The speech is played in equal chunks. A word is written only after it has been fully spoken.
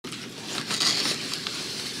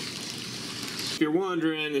you're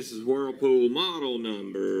wondering, this is Whirlpool model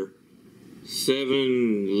number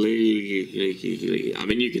 7LIECK. I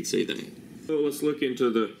mean, you can see that. So let's look into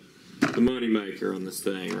the money maker on this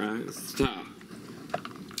thing, right? It's the top.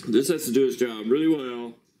 This has to do its job really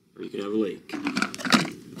well, or you can have a leak.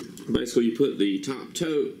 Basically, you put the top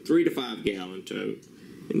tote, 3 to 5 gallon tote,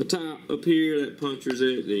 in the top up here. That punctures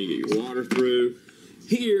it. Then you get your water through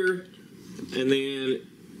here, and then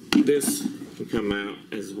this can come out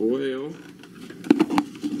as well.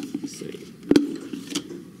 Let's see.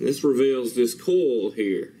 This reveals this coil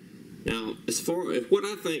here. Now, as far as what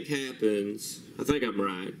I think happens, I think I'm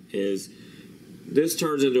right, is this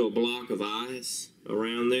turns into a block of ice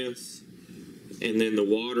around this, and then the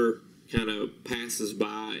water kind of passes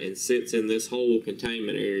by and sits in this whole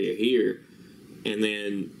containment area here, and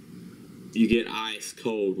then you get ice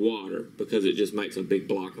cold water because it just makes a big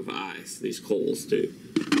block of ice, these coils do.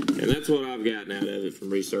 And that's what I've gotten out of it from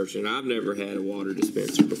researching. I've never had a water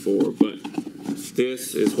dispenser before, but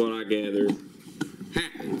this is what I gather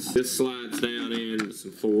happens. This slides down in with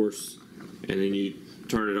some force, and then you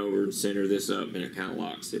turn it over and center this up, and it kind of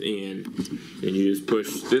locks it in. And you just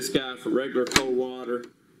push this guy for regular cold water,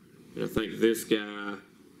 and I think this guy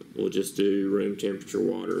will just do room temperature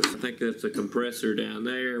water. I think that's a compressor down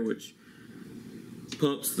there, which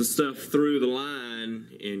pumps the stuff through the line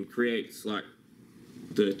and creates like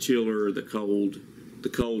the chiller, the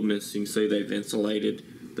coldness. You can see they've insulated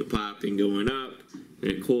the piping going up,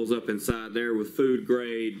 and it coils up inside there with food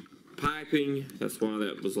grade piping. That's why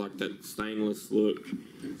that was like that stainless look,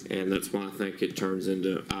 and that's why I think it turns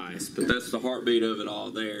into ice. But that's the heartbeat of it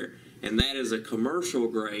all there, and that is a commercial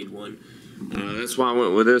grade one. That's why I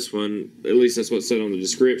went with this one. At least that's what it said on the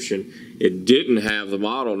description. It didn't have the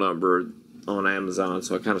model number on Amazon,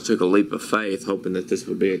 so I kind of took a leap of faith hoping that this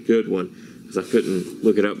would be a good one, because I couldn't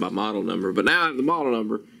look it up by model number. But now I have the model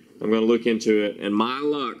number. I'm going to look into it, and my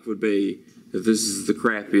luck would be that this is the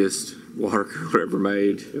crappiest water cooler ever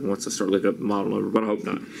made, and once I start looking up the model number, but I hope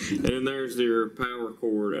not. And then there's your power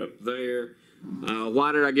cord up there.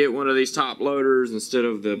 Why did I get one of these top loaders instead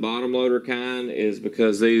of the bottom loader kind is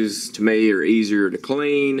because these, to me, are easier to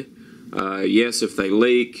clean. Yes, if they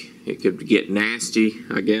leak, it could get nasty,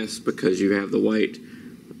 I guess, because you have the weight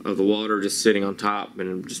of the water just sitting on top,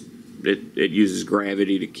 and it uses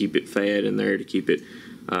gravity to keep it fed in there, to keep it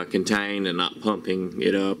contained and not pumping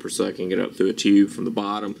it up or sucking it up through a tube from the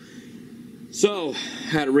bottom. So,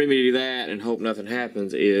 how to remedy that and hope nothing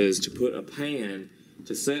happens is to put a pan,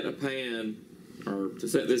 to set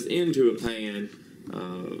this into a pan,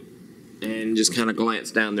 and just kind of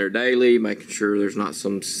glance down there daily, making sure there's not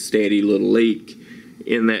some steady little leak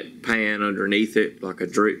in that pan underneath it, like a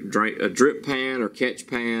drip pan or catch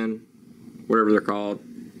pan, whatever they're called.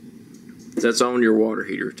 That's on your water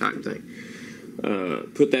heater type thing.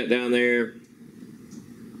 Put that down there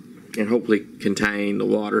and hopefully contain the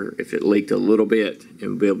water if it leaked a little bit,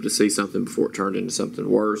 and be able to see something before it turned into something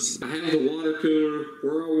worse. I have the water cooler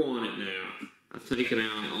where I want it now. I've taken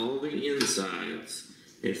out all the insides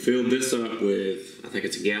and filled this up with, I think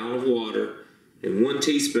it's a gallon of water and 1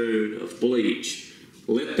 teaspoon of bleach.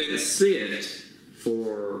 Let that sit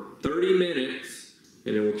for 30 minutes,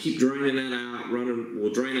 and then we'll keep draining that out.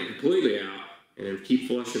 We'll drain it completely out, and then keep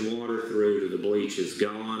flushing water through till the bleach is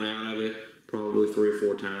gone out of it, probably 3 or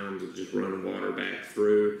 4 times of just running water back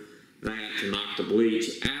through that to knock the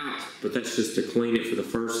bleach out, but that's just to clean it for the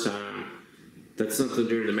first time. That's something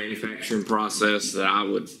during the manufacturing process that I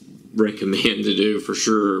would recommend to do for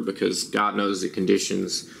sure, because God knows the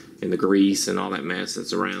conditions and the grease and all that mess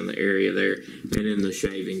that's around the area there and in the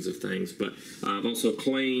shavings of things. But I've also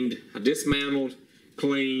I dismantled,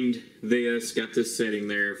 cleaned this, got this setting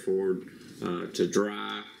there for to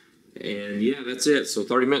dry, and yeah, that's it. So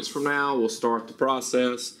 30 minutes from now we'll start the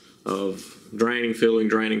process of draining, filling,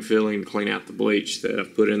 clean out the bleach that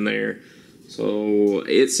I've put in there. So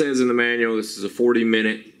it says in the manual this is a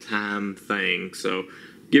 40-minute time thing, so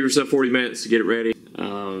give yourself 40 minutes to get it ready.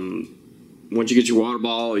 Once you get your water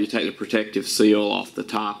bottle, you take the protective seal off the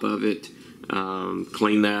top of it,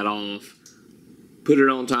 clean that off, put it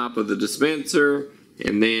on top of the dispenser,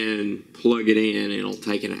 and then plug it in. It'll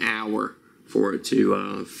take an hour for it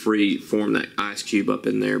to form that ice cube up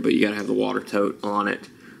in there, but you gotta have the water tote on it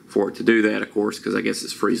for it to do that, of course, because I guess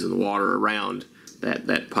it's freezing the water around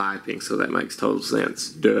that piping, so that makes total sense.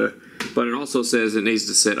 Duh. But it also says it needs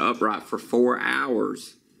to sit upright for 4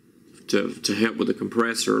 hours to help with the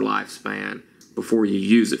compressor lifespan before you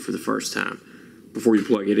use it for the first time, before you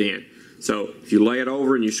plug it in. So if you lay it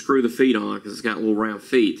over and you screw the feet on, because it's got little round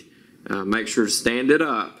feet, make sure to stand it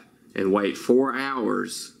up and wait 4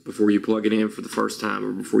 hours before you plug it in for the first time,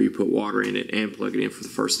 or before you put water in it and plug it in for the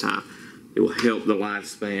first time. it will help the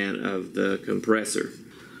lifespan of the compressor.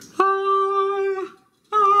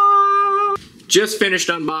 Just finished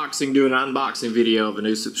doing an unboxing video of a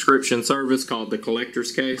new subscription service called The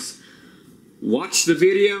Collector's Case. Watch the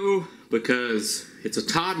video because it's a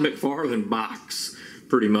Todd McFarlane box,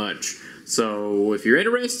 pretty much. So if you're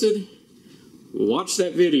interested, watch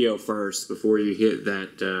that video first before you hit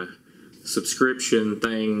that subscription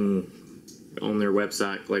thing on their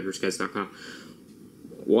website, collectorscase.com.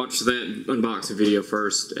 Watch that unboxing video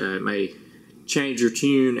first. It may change your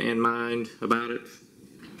tune and mind about it.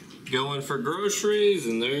 Going for groceries,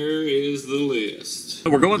 and there is the list.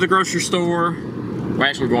 We're going to the grocery store. We're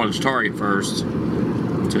actually going to Target first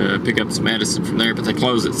to pick up some medicine from there, but they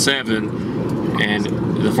close at 7, and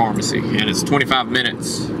the pharmacy, and it's 25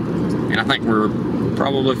 minutes, and I think we're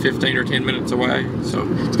probably 15 or 10 minutes away, so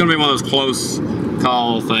it's going to be one of those close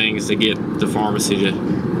call things to get the pharmacy to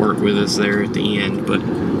work with us there at the end. But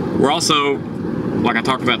we're also, like I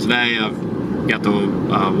talked about today, I've got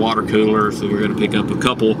the water cooler, so we're going to pick up a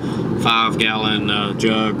couple 5-gallon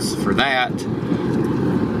jugs for that,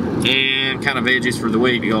 and kind of veggies for the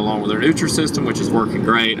week to go along with our Nutrisystem, which is working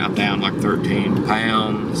great. I'm down like 13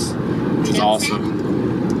 pounds, which is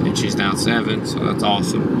awesome, and she's down 7, so that's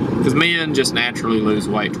awesome. Because men just naturally lose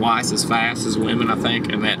weight twice as fast as women, I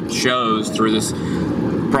think, and that shows through this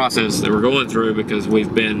process that we're going through because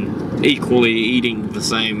we've been equally eating the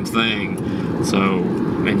same thing. So,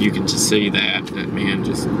 and you can just see that men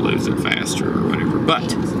just lose it faster or whatever.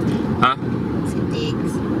 But, I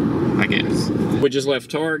guess. We just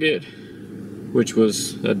left Target, which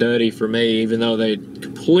was a duddy for me, even though they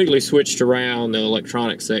completely switched around the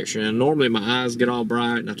electronics section. And normally my eyes get all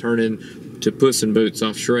bright and I turn into Puss in Boots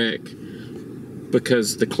off Shrek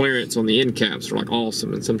because the clearance on the end caps are like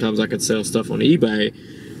awesome. And sometimes I could sell stuff on eBay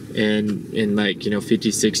and make, you know,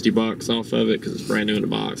 50, 60 bucks off of it because it's brand new in the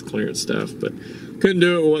box, clearance stuff. But couldn't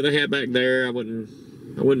do it with what they had back there. I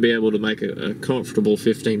wouldn't be able to make a comfortable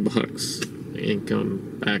 15 bucks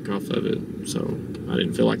income back off of it, so I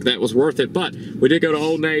didn't feel like that was worth it. But we did go to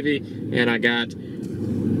Old Navy, and I got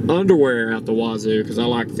underwear out the wazoo because I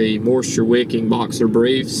like the moisture wicking boxer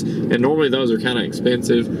briefs, and normally those are kind of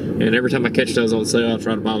expensive, and every time I catch those on sale I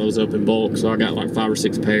try to buy those up in bulk, so I got like 5 or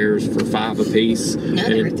 6 pairs for $5 a piece. No,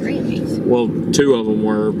 there were 3 of these. Well, 2 of them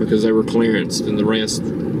were because they were clearanced, and the rest,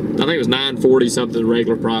 I think it was $9.40 something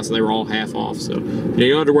regular price, and they were all half off. So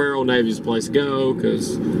the underwear, Old Navy's the place to go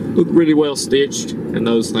because look really well stitched, and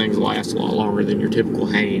those things last a lot longer than your typical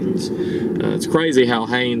Hanes. It's crazy how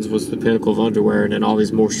Hanes was the pinnacle of underwear, and then all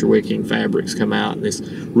these moisture wicking fabrics come out and this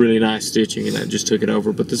really nice stitching, and that just took it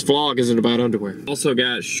over. But this vlog isn't about underwear. Also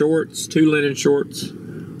got shorts, 2 linen shorts.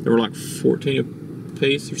 They were like 14 a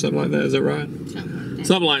piece or something like that. Is that right?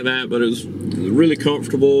 Something like that, but it was really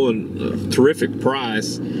comfortable and a terrific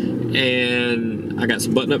price. And I got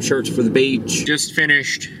some button-up shirts for the beach. Just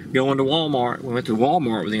finished going to Walmart. We went to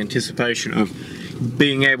Walmart with the anticipation of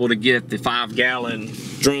being able to get the 5-gallon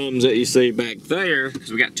drums that you see back there,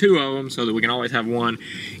 because we got 2 of them so that we can always have one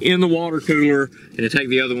in the water cooler and to take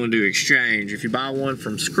the other one to exchange. If you buy one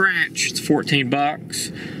from scratch, it's 14 bucks.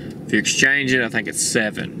 If you exchange it, I think it's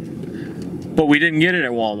 7. But we didn't get it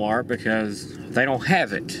at Walmart because they don't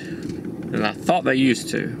have it, and I thought they used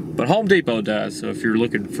to, but Home Depot does. So if you're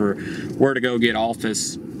looking for where to go get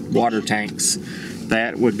office water tanks,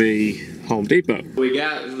 that would be Home Depot. We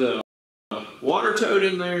got the water tote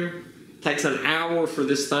in there. Takes an hour for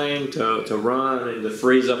this thing to run and to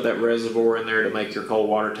freeze up that reservoir in there to make your cold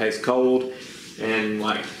water taste cold. And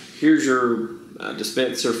like, here's your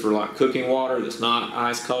dispenser for like cooking water that's not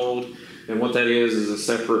ice cold. And what that is a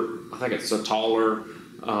separate, I think it's a taller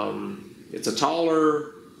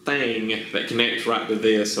thing that connects right to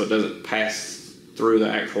this, so it doesn't pass through the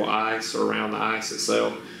actual ice or around the ice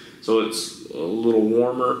itself. So it's a little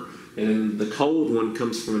warmer, and then the cold one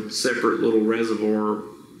comes from a separate little reservoir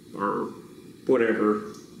or whatever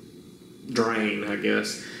drain, I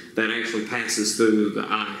guess, that actually passes through the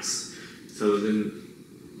ice. So then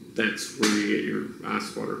that's where you get your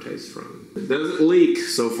ice water taste from. It doesn't leak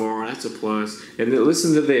so far, that's a plus. And then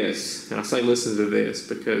listen to this, and I say listen to this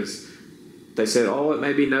because they said, oh, it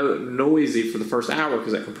may be noisy for the first hour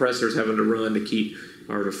because that compressor is having to run to keep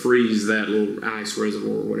or to freeze that little ice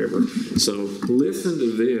reservoir or whatever. So listen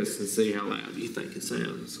to this and see how loud you think it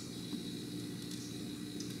sounds.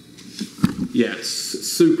 Yes,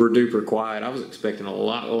 super duper quiet. I was expecting a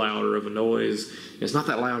lot louder of a noise. It's not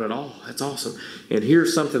that loud at all. That's awesome. And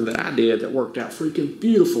here's something that I did that worked out freaking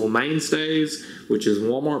beautiful. Mainstays, which is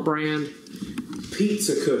Walmart brand.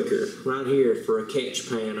 Pizza cooker right here for a catch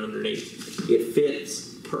pan underneath. It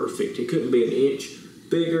fits perfect. It couldn't be an inch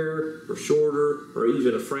bigger or shorter, or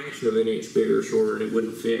even a fraction of an inch bigger or shorter, and it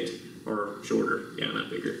wouldn't fit, or shorter, yeah,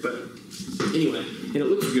 not bigger. But anyway, and it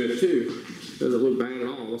looks good too. It doesn't look bad at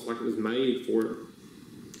all. Looks like it was made for it.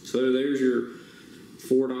 So there's your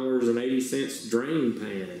 $4.80 drain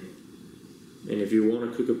pan. And if you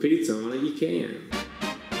want to cook a pizza on it, you can.